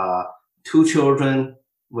have 2 children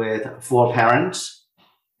with 4 parents,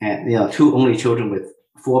 and 2 only children with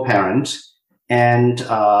 4 parents. And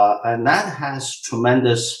that has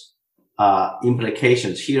tremendous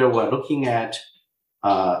implications. Here we're looking at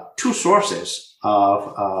 2 sources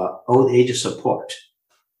of old age support.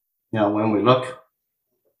 When we look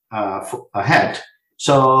ahead,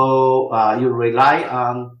 so you rely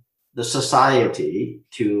on the society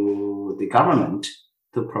to the government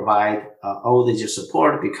to provide old age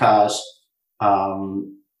support because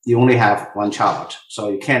you only have 1 child, so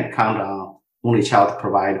you can't count on only child to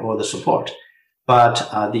provide all the support. But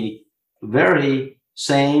the very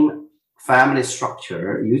same family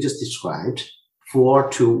structure you just described, 4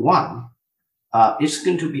 to 1, is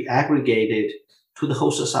going to be aggregated to the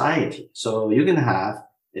whole society. So you're going to have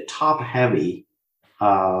a top-heavy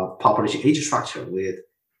population age structure with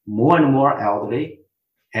more and more elderly,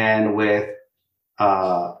 and with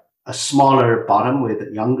a smaller bottom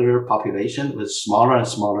with younger population with smaller and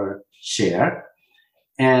smaller share.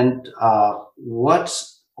 And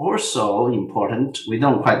what's also important, we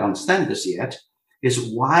don't quite understand this yet, is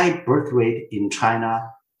why birth rate in China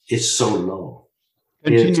is so low.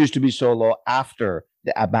 Continues to be so low after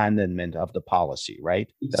the abandonment of the policy,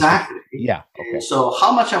 right? Exactly. Yeah. Okay. So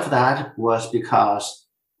how much of that was because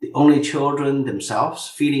the only children themselves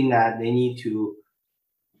feeling that they need to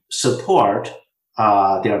support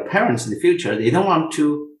their parents in the future, they don't want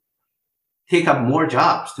to take up more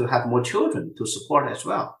jobs to have more children to support as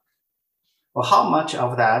well. Well, how much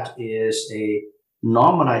of that is a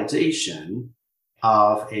normalization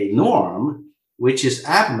of a norm which is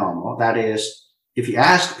abnormal? That is, if you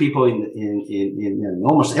ask people in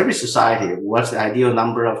almost every society, what's the ideal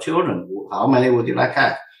number of children? How many would you like to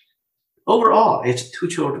have? Overall, it's 2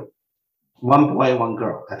 children, 1 boy, 1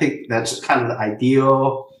 girl. I think that's kind of the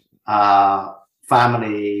ideal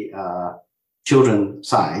family children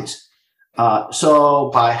sides. So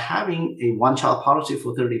by having a one-child policy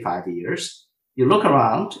for 35 years, you look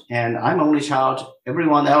around and I'm only child,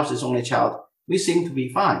 everyone else is only child. We seem to be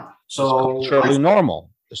fine. So it's culturally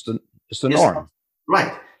normal. It's the norm.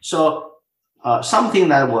 Right. So something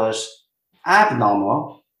that was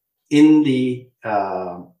abnormal in the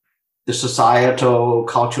societal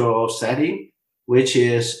cultural setting, which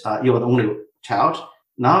is you're the only child,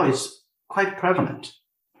 now it's quite prevalent.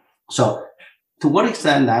 So to what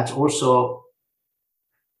extent that's also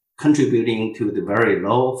contributing to the very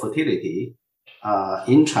low fertility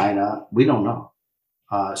in China, we don't know.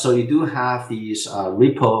 So you do have these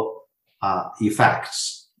ripple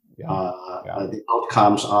effects, the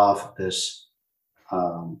outcomes of this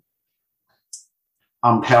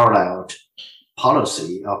unparalleled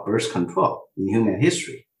policy of birth control in human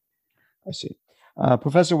history. I see.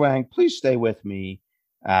 Professor Wang, please stay with me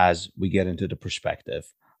as we get into the perspective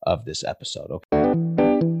of this episode. Okay.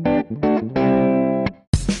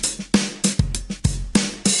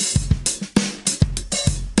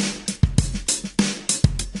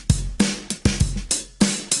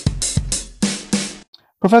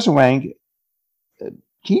 Professor Wang,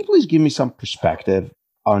 can you please give me some perspective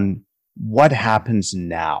on what happens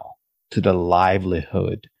now to the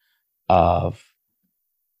livelihood of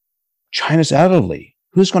China's elderly?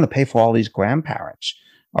 Who's going to pay for all these grandparents?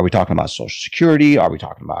 Are we talking about Social Security? Are we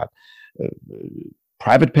talking about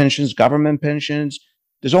private pensions, government pensions?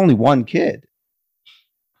 There's only one kid.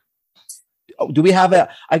 Do we have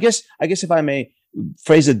I guess if I may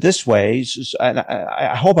phrase it this way, and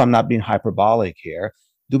I hope I'm not being hyperbolic here.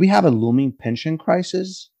 Do we have a looming pension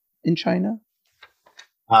crisis in China?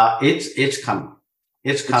 It's coming.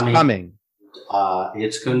 It's coming.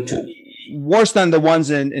 It's going to be worse than the ones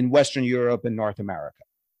in Western Europe and North America.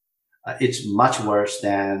 It's much worse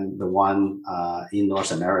than the one in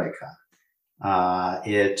North America.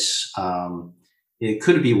 It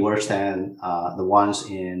could be worse than the ones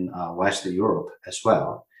in Western Europe as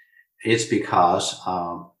well. It's because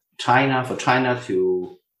for China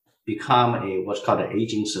to become what's called an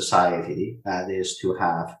aging society, that is to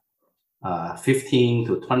have 15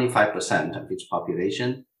 to 25% of its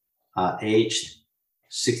population aged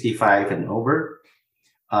 65 and over.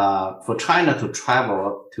 For China to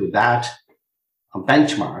travel to that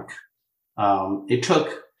benchmark, it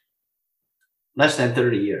took less than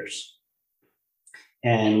 30 years.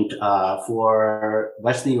 And for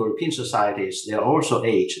Western European societies, they're also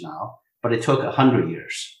aged now, but it took 100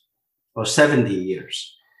 years or 70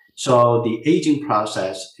 years. So the aging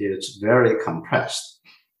process is very compressed.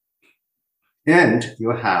 And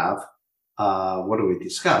you have what we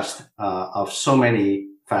discussed of so many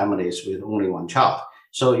families with only one child.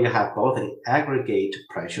 So you have both an aggregate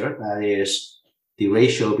pressure, that is the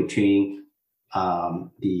ratio between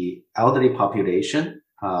the elderly population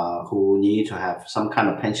who need to have some kind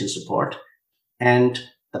of pension support and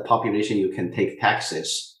the population you can take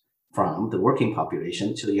taxes from, the working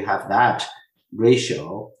population. So you have that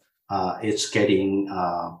ratio. It's getting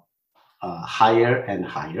higher and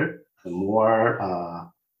higher, more,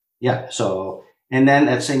 So, and then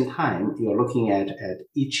at the same time, you're looking at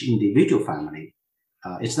each individual family.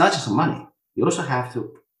 It's not just money. You also have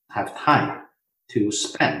to have time to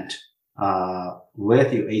spend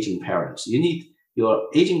with your aging parents. Your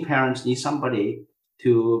aging parents need somebody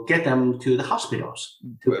to get them to the hospitals.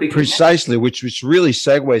 Precisely, which really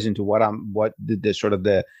segues into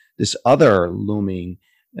this other looming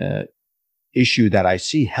issue that I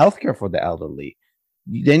see: healthcare for the elderly.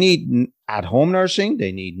 They need at-home nursing.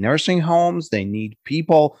 They need nursing homes. They need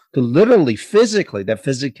people to literally, physically, the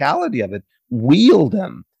physicality of it, wheel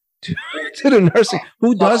them to the nursing.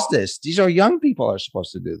 Who does this? These are young people are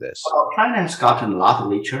supposed to do this. Well, China has gotten a lot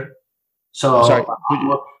richer. So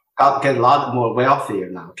get a lot more wealthier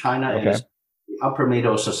now. China is the upper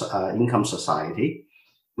middle income society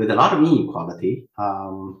with a lot of inequality.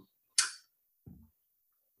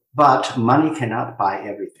 But money cannot buy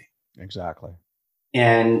everything. Exactly.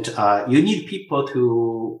 And you need people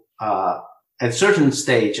to, at a certain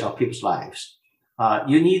stage of people's lives,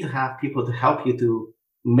 you need to have people to help you to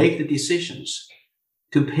make the decisions,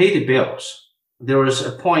 to pay the bills. There is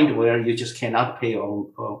a point where you just cannot pay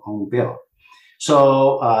your own bill. So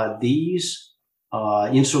these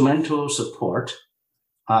instrumental support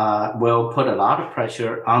will put a lot of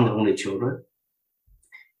pressure on the only children.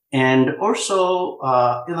 And also,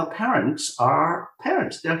 parents are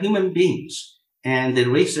parents. They're human beings, and they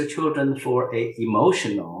raise their children for an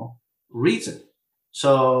emotional reason.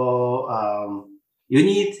 So you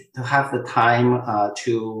need to have the time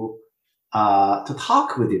to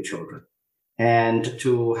talk with your children and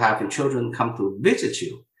to have your children come to visit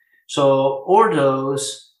you. So all those.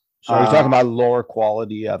 So you're talking about lower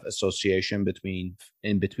quality of association between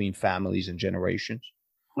families and generations.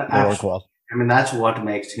 Lower quality. I mean, that's what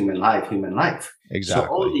makes human life human life. Exactly.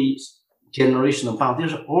 So all these generational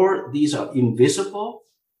bonds, these are invisible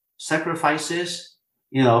sacrifices.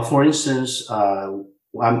 For instance,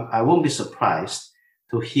 I won't be surprised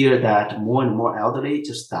to hear that more and more elderly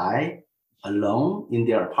just die alone in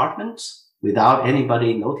their apartments without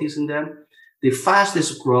anybody noticing them. The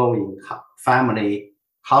fastest growing family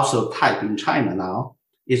household type in China now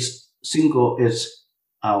is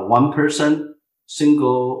one person,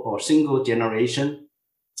 single generation,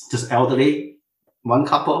 just elderly, one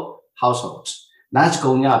couple households. That's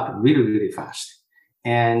going up really, really fast.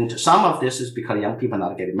 And some of this is because young people are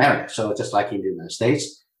not getting married. So just like in the United States,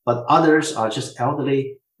 but others are just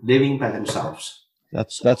elderly living by themselves.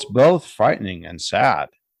 That's both frightening and sad.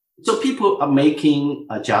 So people are making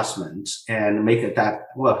adjustments and adapt.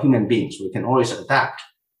 Well, human beings, we can always adapt,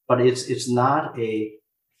 but it's not a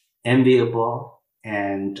enviable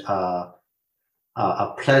and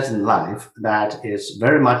a pleasant life that is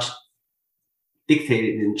very much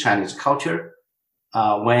dictated in Chinese culture.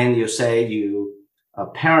 When you say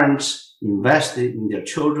parents invested in their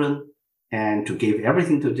children and to give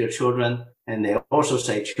everything to their children, and they also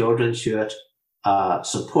say children should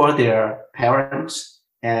support their parents.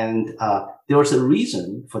 And there's a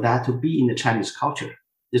reason for that to be in the Chinese culture.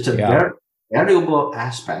 It's a very valuable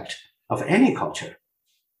aspect of any culture,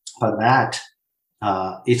 but that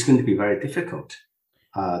it's going to be very difficult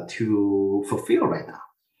to fulfill right now.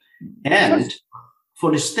 And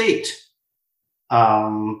for the state,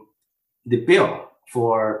 the bill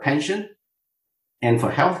for pension and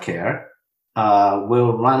for healthcare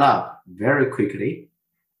will run up very quickly,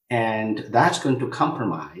 and that's going to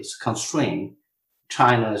constrain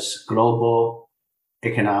China's global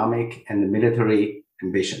economic and military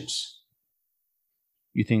ambitions.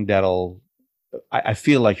 You think I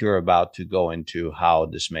feel like you're about to go into how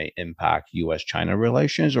this may impact U.S.-China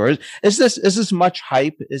relations, or is this much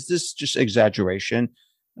hype? Is this just exaggeration?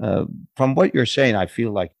 From what you're saying, I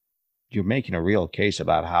feel like you're making a real case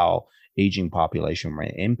about how aging population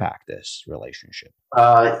may impact this relationship.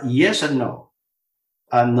 Yes and no.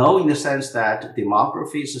 No, in the sense that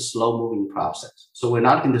demography is a slow-moving process. So we're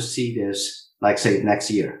not going to see this, like, say,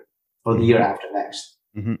 next year or the year after next.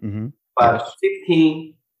 But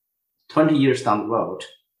 15, 20 years down the road,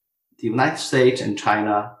 the United States and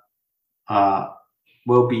China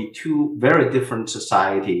will be two very different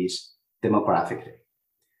societies demographically.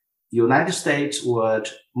 The United States would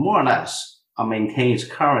more or less maintain its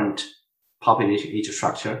current population age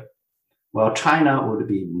structure, while China would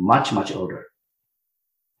be much, much older.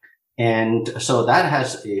 And so that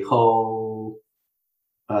has a whole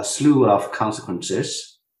slew of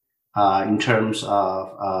consequences in terms of,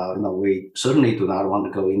 we certainly do not want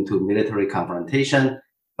to go into military confrontation,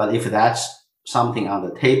 but if that's something on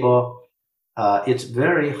the table, it's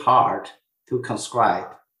very hard to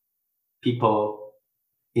conscribe people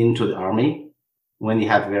into the army when you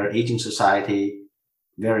have a very aging society,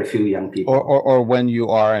 very few young people. Or when you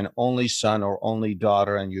are an only son or only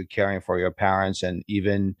daughter and you're caring for your parents and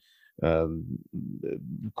even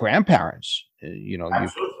grandparents,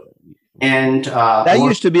 and that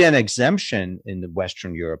used to be an exemption in the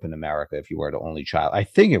Western Europe and America if you were the only child. I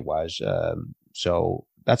think it was. So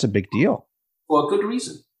that's a big deal. For a good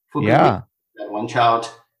reason. That one child,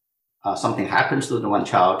 something happens to the one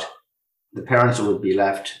child, the parents would be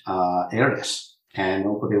left airless and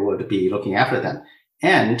nobody would be looking after them.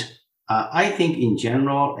 And I think in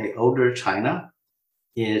general, an older China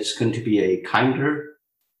is going to be a kinder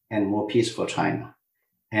and more peaceful China.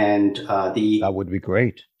 And that would be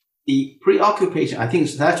great. The preoccupation, I think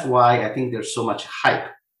that's why I think there's so much hype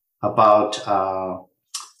about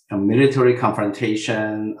a military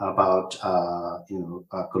confrontation, about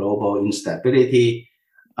global instability.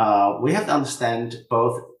 We have to understand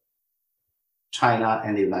both China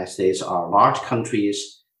and the United States are large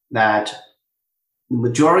countries that the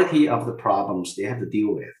majority of the problems they have to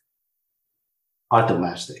deal with are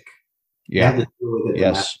domestic. Yeah. They have to deal with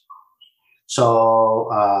Yes. domestic. So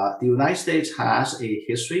the United States has a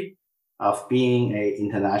history of being an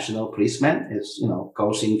international policeman. It's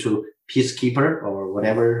goes into peacekeeper or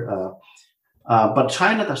whatever. But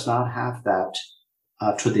China does not have that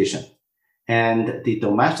tradition, and the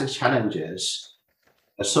domestic challenges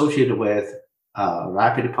associated with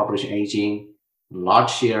rapid population aging,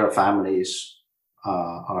 large share of families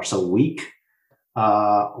are so weak,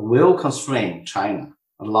 will constrain China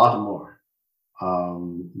a lot more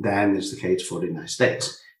than is the case for the United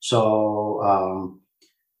States. So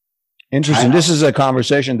Interesting. China, This is a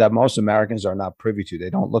conversation that most Americans are not privy to. They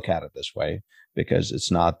don't look at it this way because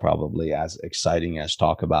it's not probably as exciting as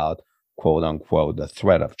talk about, quote unquote, the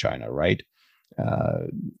threat of China, right?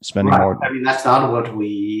 Spending right. more. I mean, that's not what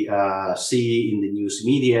we see in the news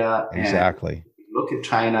media. Exactly. And if you look at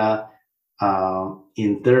China,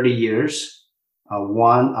 in 30 years,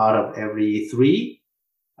 one out of every three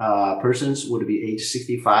persons would be age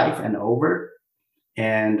 65 and over.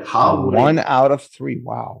 And how would one out of three?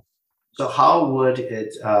 Wow. So how would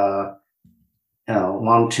it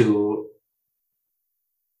want to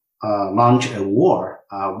launch a war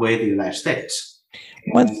with the United States?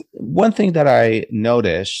 One thing that I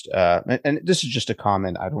noticed, and this is just a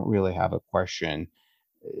comment, I don't really have a question,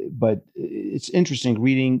 but it's interesting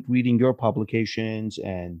reading your publications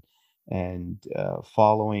and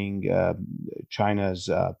following China's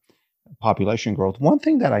population growth. One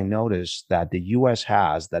thing that I noticed that the U.S.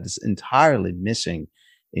 has that is entirely missing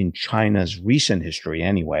in China's recent history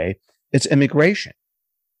anyway, it's immigration.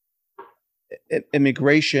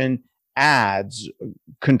 Immigration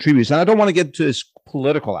contributes. And I don't want to get to this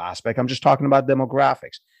political aspect. I'm just talking about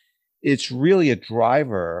demographics. It's really a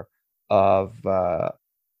driver of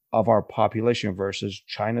our population versus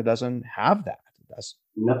China doesn't have that.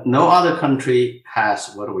 No other country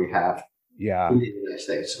has what we have in the United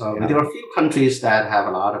States. There are a few countries that have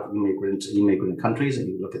a lot of immigrant countries, and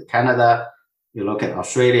you look at Canada, you look at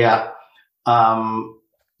Australia,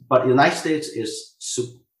 but the United States is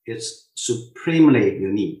supremely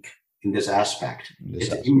unique in this aspect. It's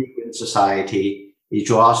an immigrant society. It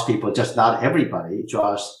draws people, just not everybody. It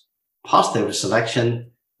draws positive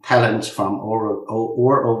selection, talents from all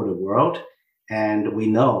over the world. And we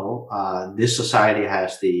know this society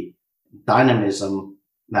has the dynamism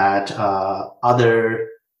that other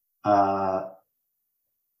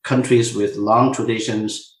countries with long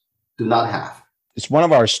traditions do not have. It's one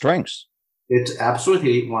of our strengths. It's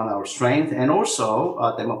absolutely one of our strengths, and also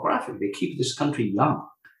demographic. They keep this country young,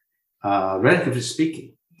 relatively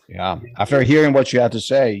speaking. Yeah. After hearing what you had to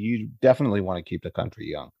say, you definitely want to keep the country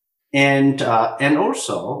young. And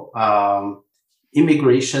also,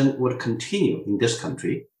 immigration would continue in this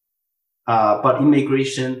country, but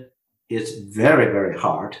immigration is very, very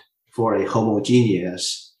hard for a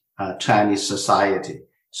homogeneous Chinese society.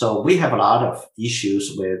 So we have a lot of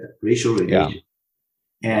issues with racial religion,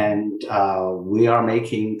 and we are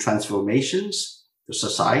making transformations. The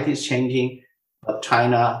society is changing, but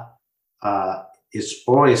China is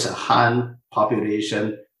always a Han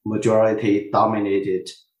population, majority dominated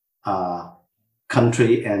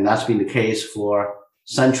country, and that's been the case for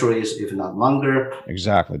centuries, if not longer.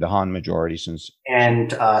 Exactly, the Han majority since.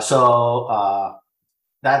 And so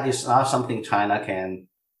that is not something China can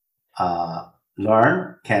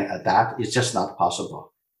learn, can adapt. It's just not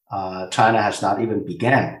possible. China has not even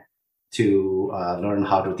began to learn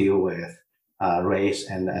how to deal with race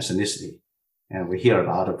and ethnicity. And we hear a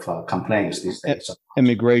lot of complaints these days.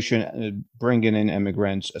 Immigration, bringing in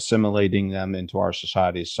immigrants, assimilating them into our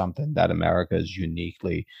society is something that America is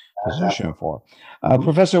uniquely positioned for.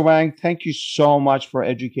 Professor Wang, thank you so much for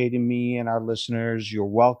educating me and our listeners. You're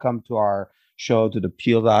welcome to our show, to the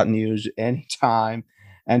Peel.News anytime.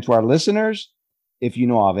 And to our listeners, if you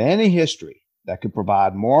know of any history that could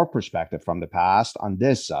provide more perspective from the past on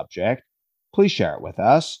this subject, please share it with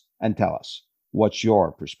us and tell us what's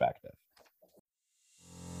your perspective.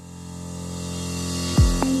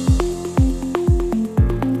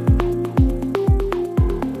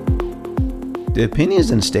 The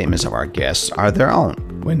opinions and statements of our guests are their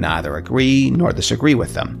own. We neither agree nor disagree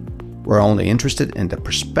with them. We're only interested in the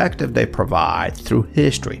perspective they provide through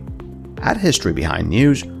history. At History Behind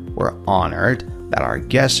News, we're honored that our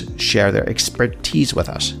guests share their expertise with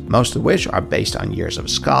us, most of which are based on years of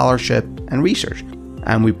scholarship and research,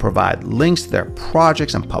 and we provide links to their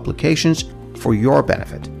projects and publications for your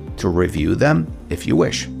benefit to review them if you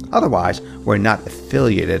wish. Otherwise, we're not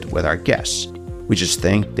affiliated with our guests. We just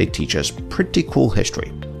think they teach us pretty cool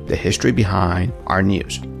history, the history behind our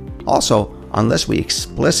news. Also, unless we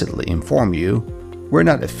explicitly inform you, we're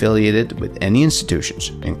not affiliated with any institutions,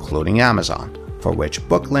 including Amazon, for which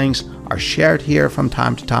book links are shared here from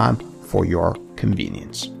time to time for your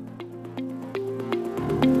convenience.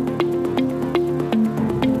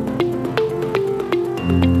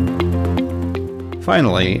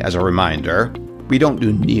 Finally, as a reminder, we don't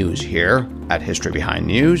do news here at History Behind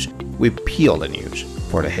News. We peel the news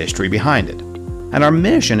for the history behind it. And our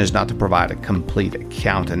mission is not to provide a complete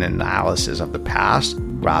account and analysis of the past,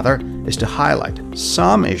 rather is to highlight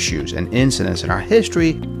some issues and incidents in our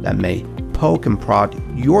history that may poke and prod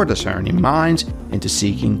your discerning minds into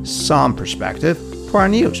seeking some perspective for our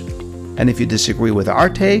news. And if you disagree with our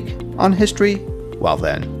take on history? Well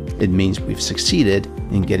then, it means we've succeeded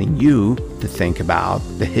in getting you to think about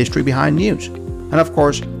the history behind news. And of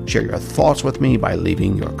course, share your thoughts with me by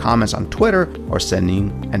leaving your comments on Twitter or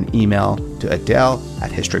sending an email to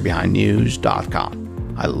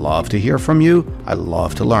adele@historybehindnews.com. I love to hear from you. I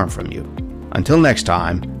love to learn from you. Until next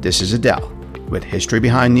time, this is Adele with History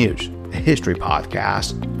Behind News, a history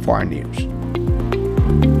podcast for our news.